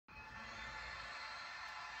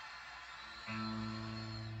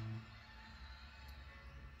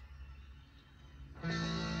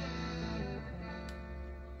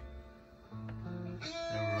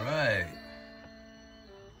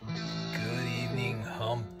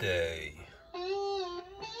day.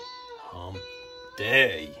 Hump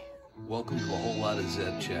day. Welcome to a whole lot of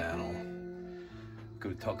Zeb channel.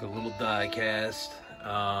 Gonna talk a little diecast.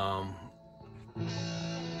 I'm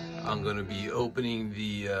gonna be opening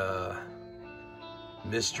the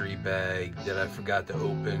mystery bag that I forgot to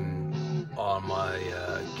open on my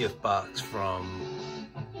gift box from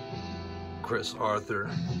Chris Arthur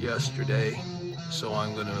yesterday. So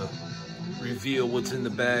I'm gonna reveal what's in the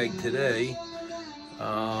bag today.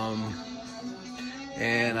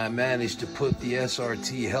 And I managed to put the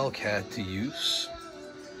SRT Hellcat to use,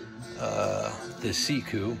 the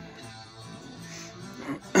Siku.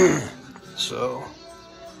 So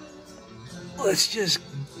let's just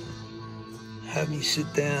have me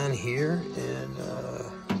sit down here, and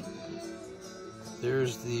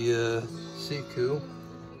there's the Siku.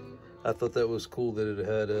 I thought that was cool that it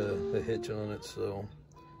had a hitch on it, so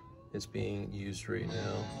it's being used right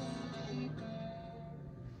now.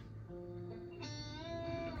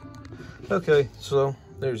 Okay, so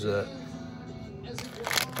there's that.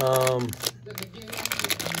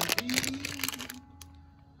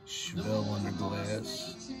 Chevelle under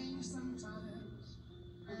glass.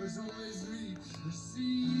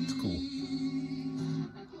 It's cool.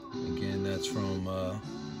 Again, that's from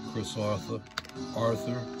Chris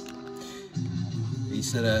Arthur. He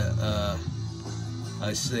said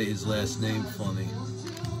I say his last name funny.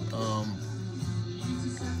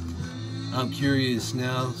 I'm curious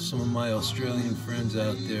now, some of my Australian friends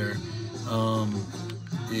out there,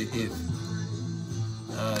 if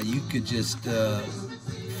you could just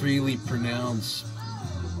freely pronounce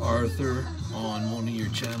Arthur on one of your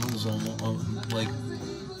channels, on like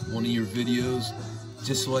one of your videos,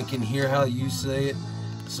 just so I can hear how you say it,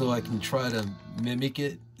 so I can try to mimic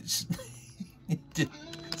it,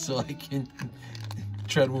 so I can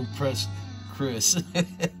try to impress Chris.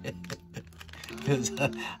 Because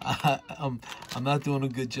I'm not doing a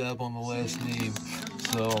good job on the last name,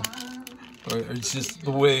 so, or it's just the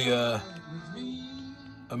way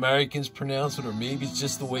Americans pronounce it, or maybe it's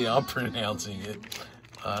just the way I'm pronouncing it.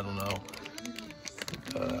 I don't know.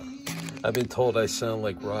 I've been told I sound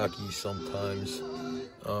like Rocky sometimes.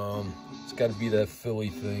 It's got to be that Philly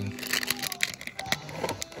thing.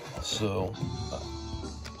 So,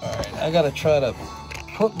 all right, I gotta try to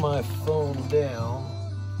put my phone down,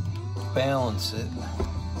 balance it,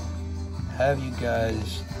 have you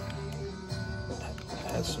guys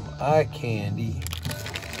have some eye candy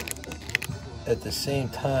at the same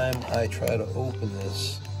time I try to open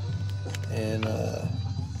this. And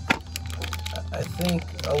I think,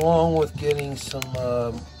 along with getting some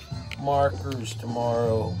markers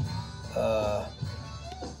tomorrow,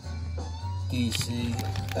 DC,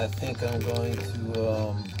 I think I'm going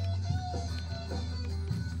to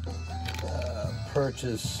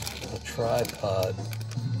purchase a tripod.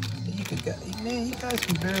 Man, you guys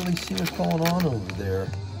can barely see what's going on over there.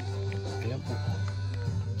 Yep.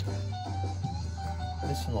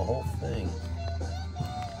 Missing the whole thing.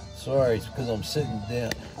 Sorry, it's because I'm sitting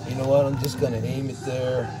down. You know what? I'm just gonna aim it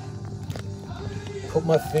there. Put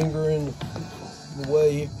my finger in the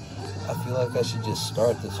way. I feel like I should just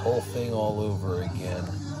start this whole thing all over again.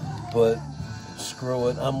 But screw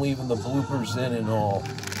it. I'm leaving the bloopers in and all.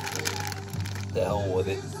 The hell with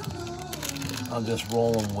it. I'm just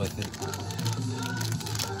rolling with it.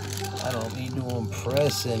 I don't need to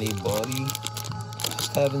impress anybody.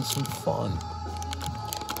 Just having some fun.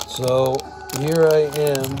 So here I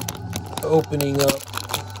am opening up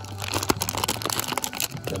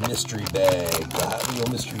the mystery bag, the Hot Wheel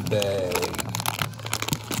mystery bag.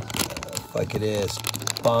 If I could ask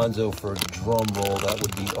Bonzo for a drum roll, that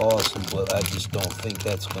would be awesome, but I just don't think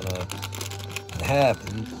that's gonna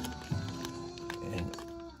happen.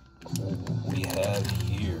 We have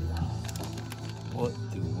here. What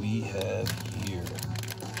do we have here?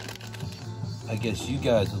 I guess you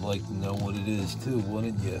guys would like to know what it is too,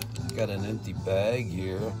 wouldn't you? I got an empty bag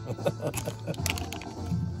here.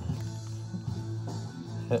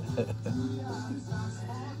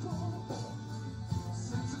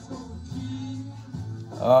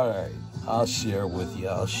 Alright, I'll share with you.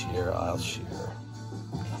 I'll share.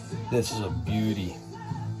 This is a beauty.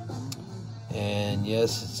 And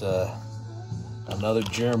yes, it's another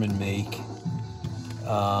German make.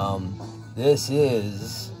 This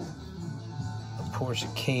is a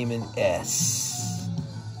Porsche Cayman S.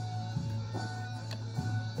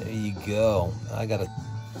 There you go. I gotta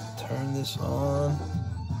turn this on.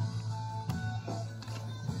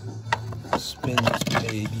 Spin this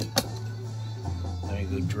baby. There you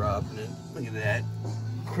go, dropping it. Look at that.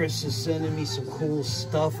 Chris is sending me some cool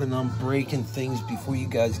stuff, and I'm breaking things before you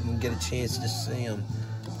guys can get a chance to see them.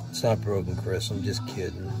 It's not broken, Chris. I'm just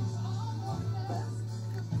kidding.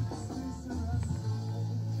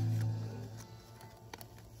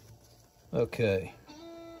 Okay.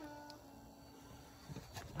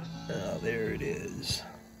 Oh, there it is.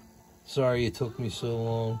 Sorry it took me so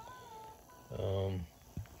long.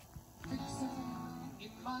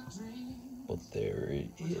 But there it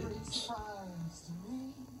is.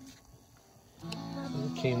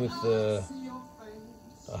 It came with a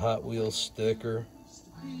Hot Wheels sticker.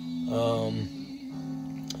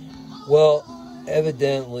 Well,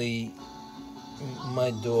 evidently,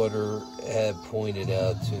 my daughter had pointed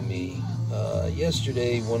out to me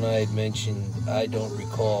yesterday when I had mentioned I don't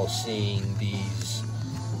recall seeing these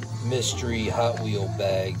mystery Hot Wheel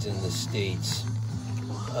bags in the States.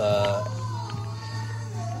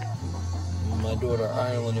 My daughter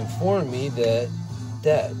Ireland informed me that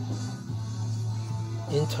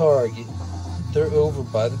in Target, they're over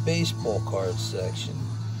by the baseball card section.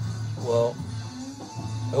 Well,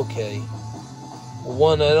 okay. Well,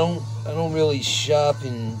 one, I don't really shop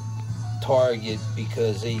in Target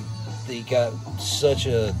because they got such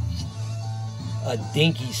a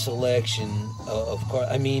dinky selection of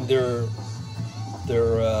cards. I mean, their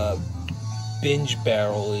binge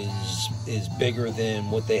barrel is bigger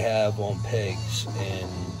than what they have on pegs, and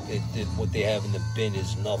what they have in the bin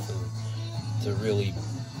is nothing to really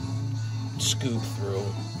scoop through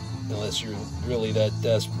unless you're really that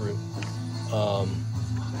desperate.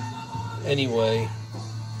 Anyway,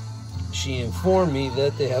 she informed me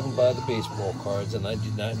that they have them by the baseball cards, and I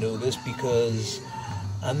did not know this because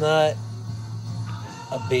I'm not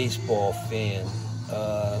a baseball fan.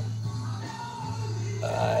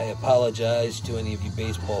 I apologize to any of you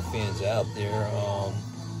baseball fans out there.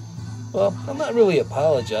 Well, I'm not really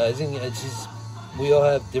apologizing. It's just we all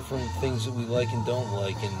have different things that we like and don't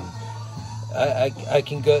like, and I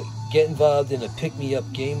can get involved in a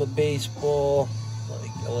pick-me-up game of baseball,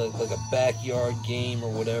 like a backyard game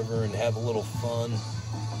or whatever, and have a little fun.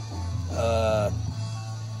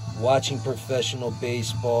 Watching professional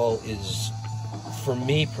baseball is, for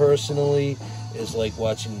me personally, is like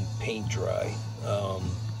watching paint dry.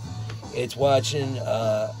 It's watching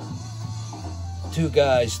two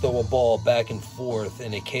guys throw a ball back and forth,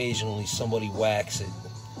 and occasionally somebody whacks it.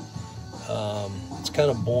 It's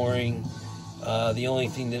kind of boring. The only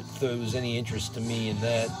thing that throws any interest to me in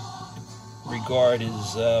that regard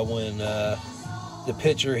is when the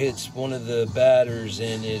pitcher hits one of the batters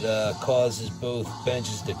and it causes both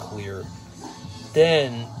benches to clear.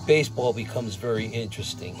 Then baseball becomes very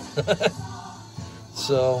interesting.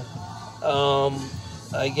 So,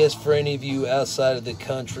 I guess for any of you outside of the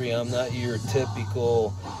country, I'm not your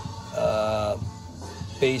typical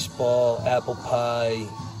baseball, apple pie,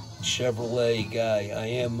 Chevrolet guy. I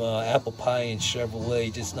am apple pie and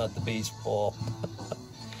Chevrolet, just not the baseball.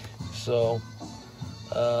 So,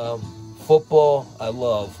 football, I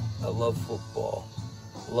love football.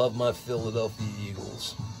 Love my Philadelphia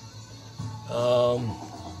Eagles.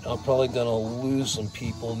 I'm probably gonna lose some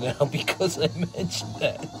people now because I mentioned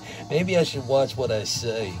that. Maybe I should watch what I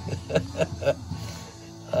say.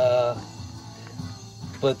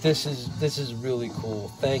 But this is really cool.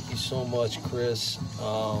 Thank you so much, Chris.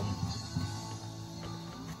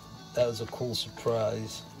 That was a cool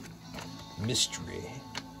surprise. Mystery.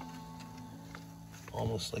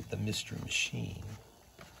 Almost like the Mystery Machine.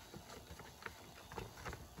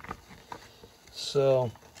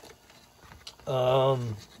 So,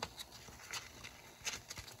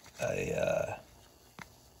 I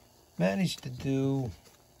managed to do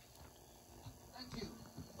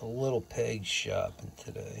a little peg shopping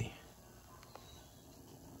today,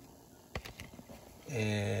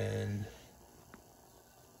 and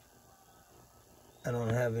I don't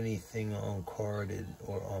have anything uncarded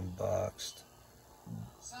or unboxed.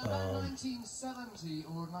 1970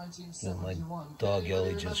 or 1971. My dog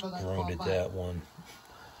Ellie just groaned at that one.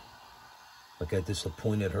 I got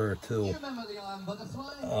disappointed her too. You remember the Iron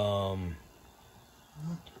Butterfly?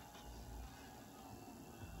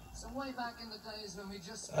 So way back in the days when we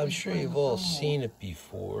just I'm sure you've all seen it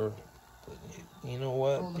before, but you know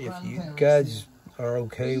what? If you guys are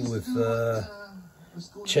okay with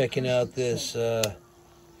checking out this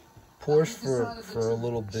Porsche for a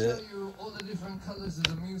little bit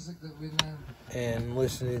and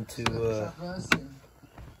listening to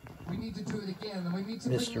we need to do it again, and we need to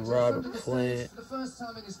Mr. Robert Plant. For the first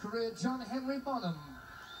time in his career, John Henry Bonham.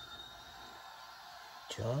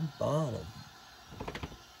 John Bonham.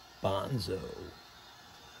 Bonzo.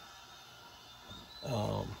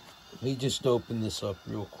 Let me just open this up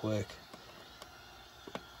real quick.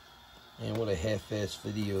 And what a half-assed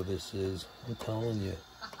video this is. I'm telling you.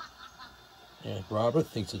 Yeah, Robert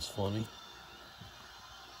thinks it's funny.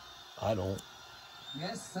 I don't.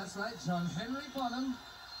 Yes, that's right, John Henry Bonham.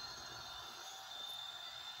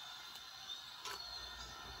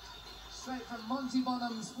 Straight from Monty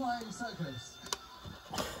Bonham's Flying Circus.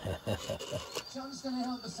 John's going to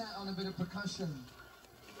help us out on a bit of percussion.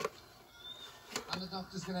 And the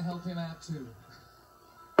doctor's going to help him out too.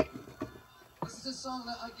 This is a song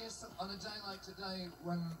that I guess on a day like today,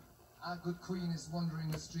 when our good Queen is wandering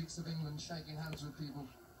the streets of England shaking hands with people,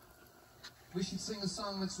 we should sing a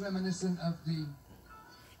song that's reminiscent of the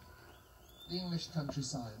English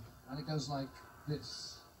countryside. And it goes like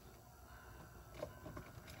this.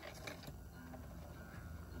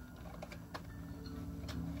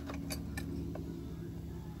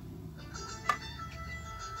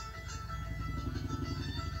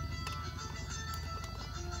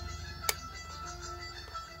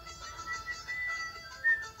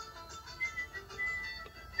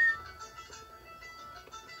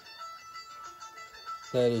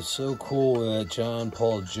 That is so cool that John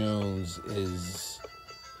Paul Jones is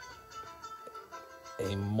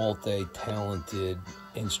a multi-talented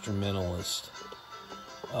instrumentalist.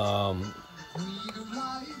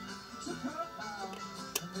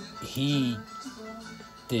 He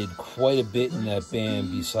did quite a bit in that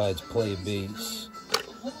band besides play bass.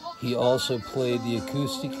 He also played the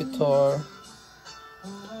acoustic guitar.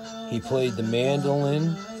 He played the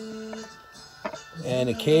mandolin. And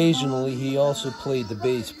occasionally he also played the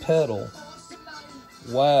bass pedal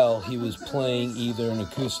while he was playing either an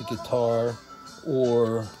acoustic guitar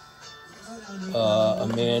or a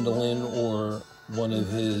mandolin or one of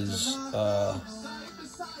his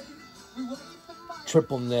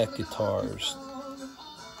triple neck guitars.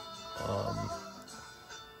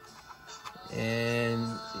 And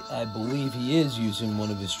I believe he is using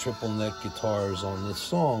one of his triple neck guitars on this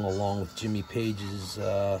song along with Jimmy Page's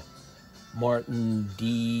Martin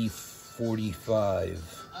D45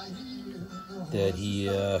 that he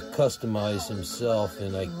customized himself,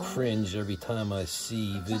 and I cringe every time I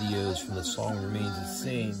see videos from The Song Remains the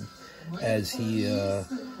Same, as he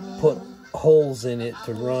put holes in it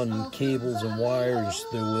to run cables and wires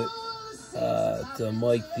through it to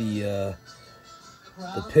mic the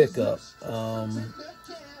pickup.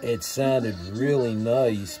 It sounded really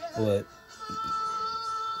nice, but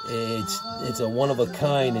it's a one of a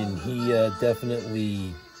kind, and he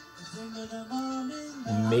definitely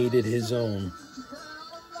made it his own.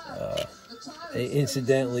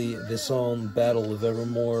 Incidentally, the song Battle of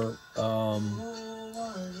Evermore,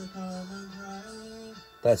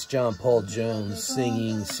 that's John Paul Jones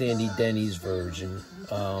singing Sandy Denny's version.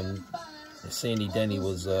 Sandy Denny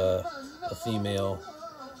was a female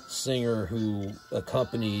singer who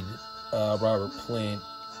accompanied Robert Plant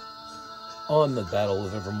on the Battle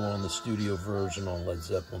of Evermore on the studio version on Led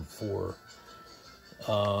Zeppelin 4.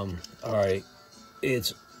 Alright,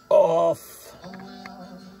 it's off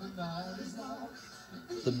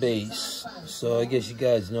the bass. So I guess you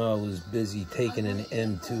guys know I was busy taking an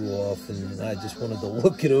M2 off, and I just wanted to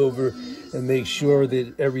look it over and make sure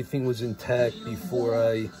that everything was intact before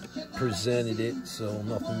I presented it, so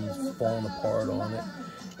nothing was falling apart on it.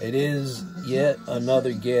 It is yet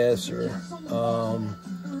another gasser.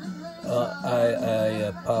 I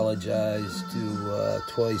apologize to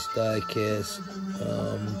Twice Diecast.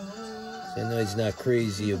 I know he's not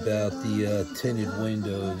crazy about the tinted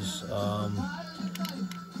windows,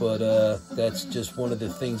 but that's just one of the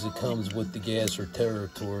things that comes with the gasser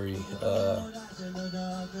territory.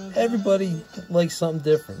 Everybody likes something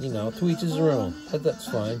different, you know, to each his own. That's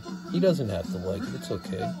fine. He doesn't have to like it. It's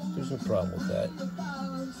okay. There's no problem with that.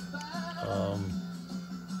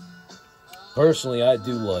 Personally, I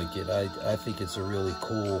do like it. I think it's a really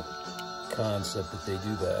cool concept that they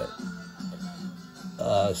do that.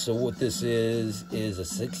 So what this is a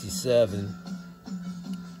 67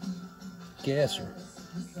 gasser,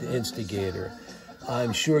 the Instigator.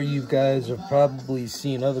 I'm sure you guys have probably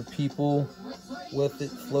seen other people with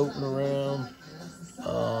it floating around.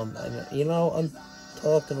 And, you know, I'm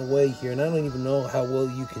talking away here, and I don't even know how well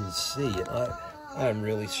you can see it. I'm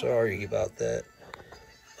really sorry about that.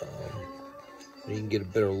 You can get a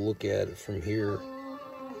better look at it from here.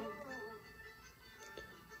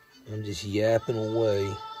 I'm just yapping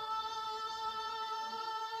away.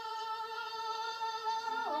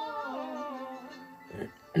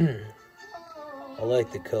 I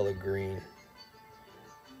like the color green.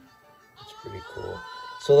 It's pretty cool.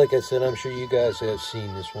 So like I said, I'm sure you guys have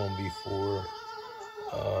seen this one before.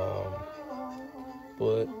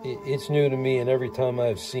 But it's new to me, and every time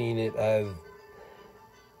I've seen it, I've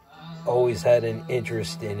always had an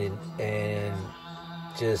interest in it, and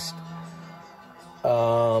just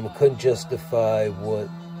couldn't justify what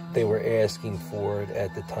they were asking for it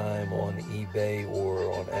at the time on eBay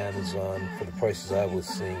or on Amazon for the prices I was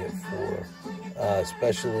seeing it for,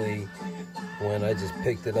 especially when I just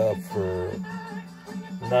picked it up for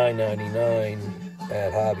 $9.99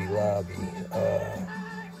 at Hobby Lobby.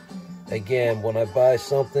 Again, when I buy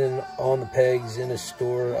something on the pegs in a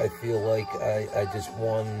store, I feel like I just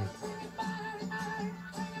won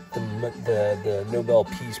the Nobel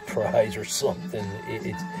Peace Prize or something.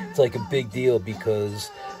 It's like a big deal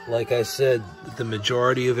because, like I said, the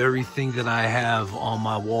majority of everything that I have on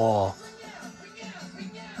my wall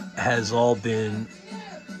has all been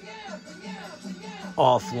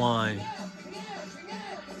offline.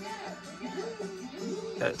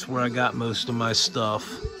 That's where I got most of my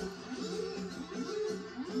stuff.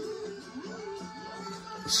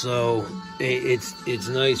 So it's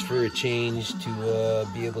nice for a change to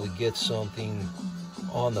be able to get something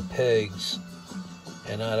on the pegs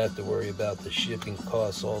and not have to worry about the shipping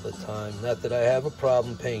costs all the time. Not that I have a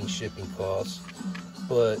problem paying shipping costs,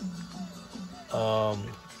 but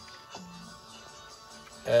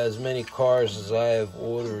as many cars as I have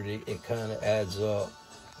ordered, it kind of adds up.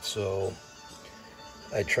 So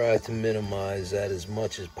I try to minimize that as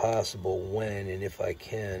much as possible when and if I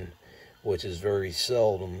can, which is very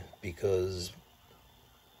seldom because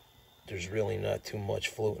there's really not too much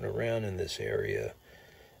floating around in this area.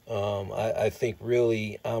 I think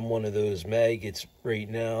really I'm one of those maggots right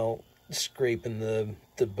now, scraping the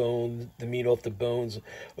meat off the bones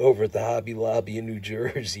over at the Hobby Lobby in New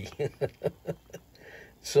Jersey.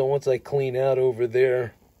 So once I clean out over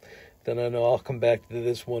there, then I know I'll come back to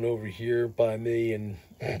this one over here by me and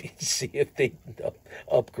see if they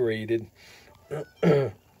upgraded.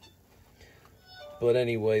 But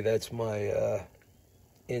anyway, that's my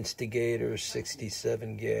Instigator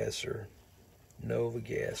 67 gasser, Nova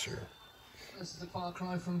gasser. This is a far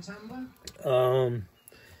cry from timber.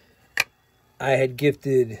 I had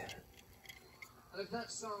gifted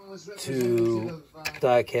That song was to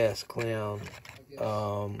Diecast Clown,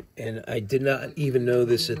 and I did not even know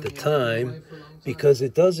this at the time because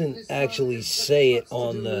it doesn't actually say it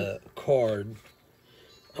on the card.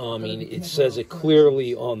 I mean, it says it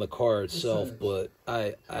clearly on the car itself, but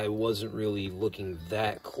I wasn't really looking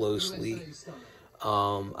that closely.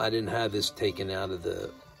 I didn't have this taken out of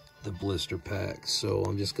the blister pack, so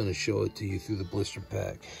I'm just going to show it to you through the blister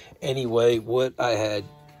pack. Anyway, what I had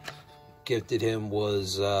gifted him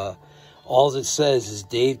was, all it says is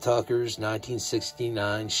Dave Tucker's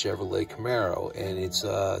 1969 Chevrolet Camaro, and it's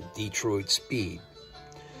Detroit Speed.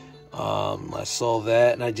 I saw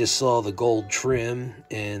that, and I just saw the gold trim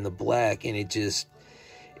and the black, and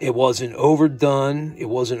it wasn't overdone. It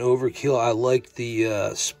wasn't overkill. I liked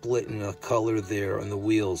the split in the color there on the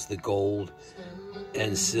wheels, the gold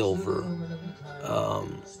and silver,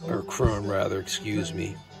 or chrome rather, excuse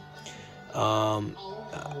me.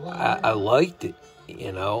 I liked it,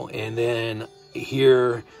 you know, and then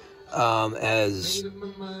here, as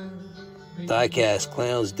Diecast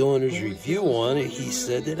Clown's doing his review on it, he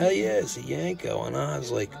said that, oh yeah, it's a Yanko, and I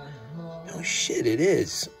was like, oh shit, it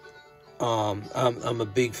is. I'm a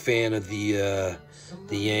big fan of the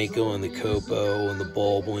Yanko and the Copo and the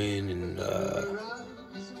Baldwin and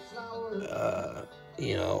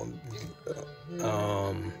you know,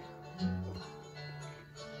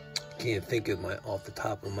 can't think of off the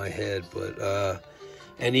top of my head, but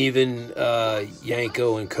and even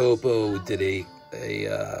Yanko and Copo did a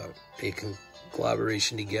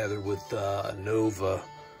collaboration together with Nova.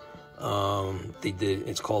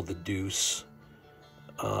 It's called the Deuce.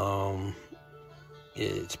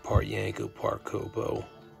 It's part Yanko, part Copo.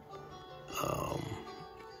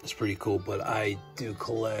 It's pretty cool, but I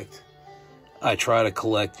try to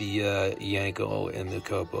collect the Yanko and the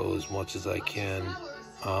Copo as much as I can.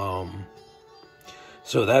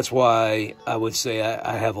 So that's why I would say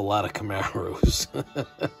I have a lot of Camaros.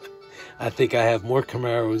 I think I have more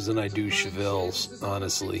Camaros than I do Chevelles,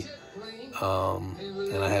 honestly.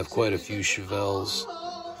 And I have quite a few Chevelles.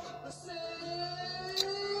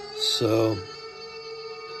 So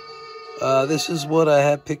this is what I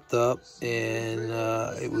had picked up, and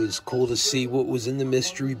it was cool to see what was in the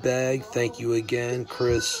mystery bag. Thank you again,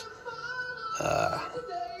 Chris.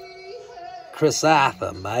 Chris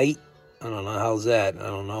Arthur, mate. I don't know, how's that? I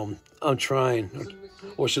don't know. I'm trying.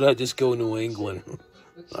 Or should I just go New England?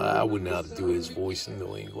 I wouldn't know how to do his voice in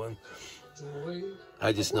New England.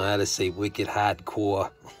 I just know how to say wicked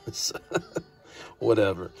hardcore.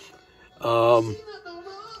 Whatever.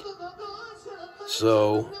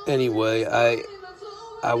 So, anyway,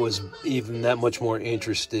 I was even that much more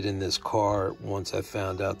interested in this car once I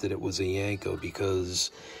found out that it was a Yanko,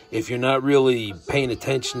 because if you're not really paying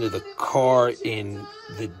attention to the car in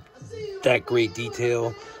that great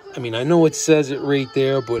detail, I mean, I know it says it right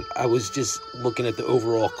there, but I was just looking at the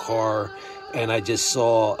overall car and I just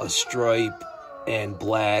saw a stripe and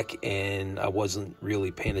black, and I wasn't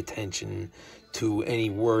really paying attention to any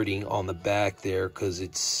wording on the back there, because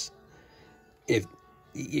if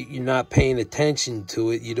you're not paying attention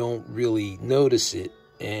to it, you don't really notice it.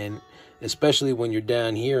 And especially when you're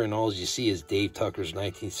down here and all you see is Dave Tucker's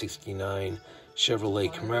 1969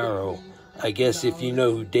 Chevrolet Camaro. I guess if you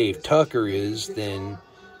know who Dave Tucker is, then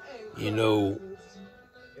you know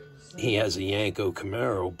he has a Yanko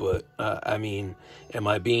Camaro. But I mean, am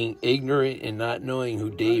I being ignorant and not knowing who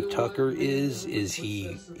Dave Tucker is? Is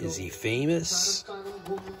he famous?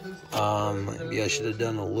 Maybe I should have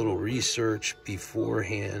done a little research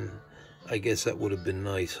beforehand. I guess that would have been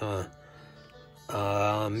nice, huh?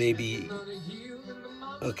 Maybe.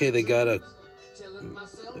 Okay, they got a.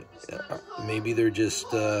 Maybe they're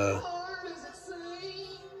just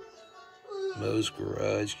Moe's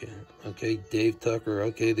Garage. Okay, Dave Tucker.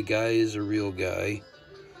 Okay, the guy is a real guy.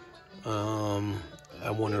 I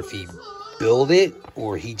wonder if he built it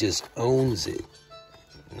or he just owns it.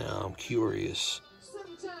 Now I'm curious.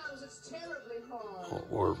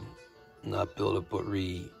 Or not built it, but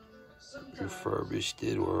refurbished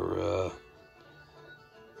it, or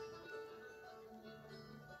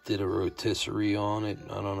did a rotisserie on it.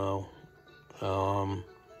 I don't know.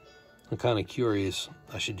 I'm kind of curious.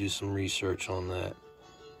 I should do some research on that.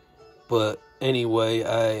 But anyway,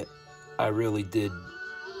 I really did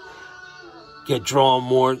get drawn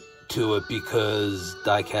more to it because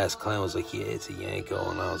Diecast Clown was like, yeah, it's a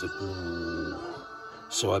Yanko, and I was like, ooh.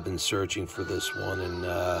 So I've been searching for this one, and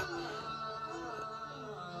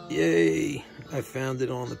yay, I found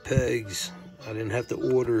it on the pegs. I didn't have to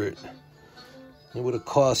order it. It would have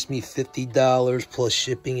cost me $50 plus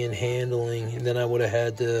shipping and handling, and then I would have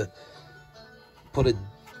had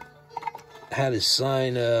to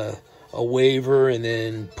sign a waiver and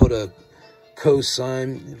then put a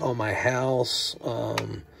co-sign on my house.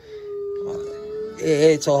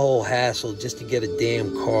 It's a whole hassle just to get a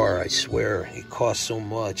damn car, I swear. It costs so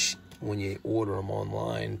much when you order them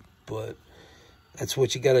online, but that's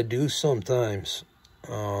what you got to do sometimes.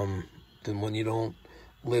 Then when you don't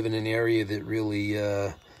live in an area that really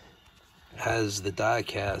has the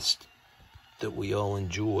diecast that we all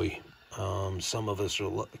enjoy. Some of us are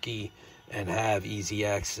lucky and have easy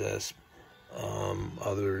access.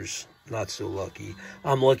 Others not so lucky.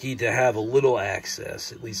 I'm lucky to have a little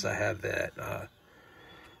access. At least I have that.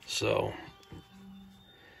 So,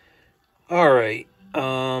 all right.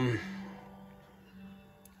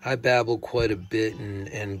 I babbled quite a bit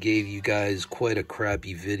and gave you guys quite a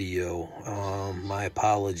crappy video. My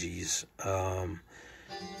apologies.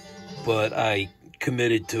 But I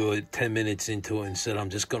committed to it 10 minutes into it and said I'm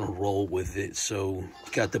just going to roll with it. So,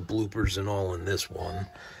 got the bloopers and all in this one.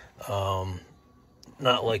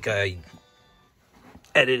 Not like I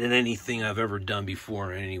edited anything I've ever done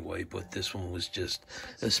before anyway, but this one was just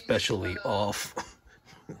especially off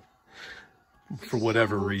for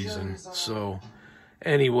whatever reason. So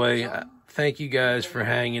anyway, thank you guys for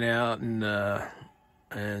hanging out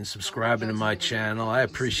and subscribing to my channel. I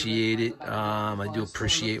appreciate it. I do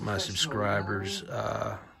appreciate my subscribers.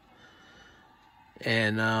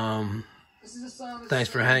 Thanks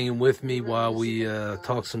for hanging with me while we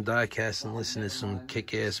talk some diecast and listen to some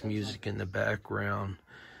kick-ass music in the background,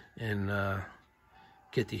 and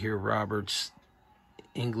get to hear Robert's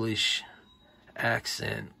English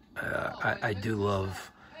accent. I do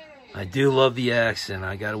love the accent.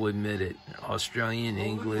 I got to admit it. Australian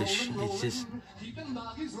English. It's just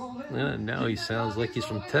now he sounds like he's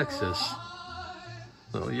from Texas.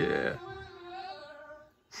 Oh yeah.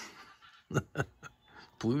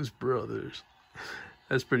 Blues Brothers.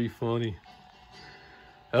 That's pretty funny.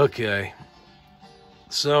 Okay.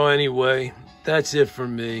 So anyway, that's it for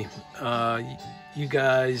me. You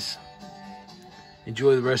guys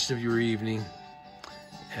enjoy the rest of your evening.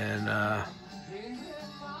 And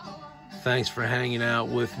thanks for hanging out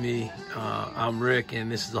with me. I'm Rick,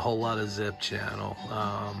 and this is a Whole Lotta Zep channel.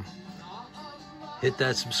 Hit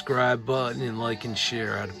that subscribe button and like and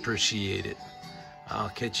share. I'd appreciate it. I'll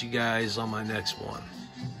catch you guys on my next one.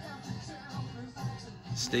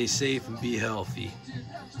 Stay safe and be healthy.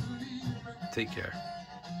 Take care.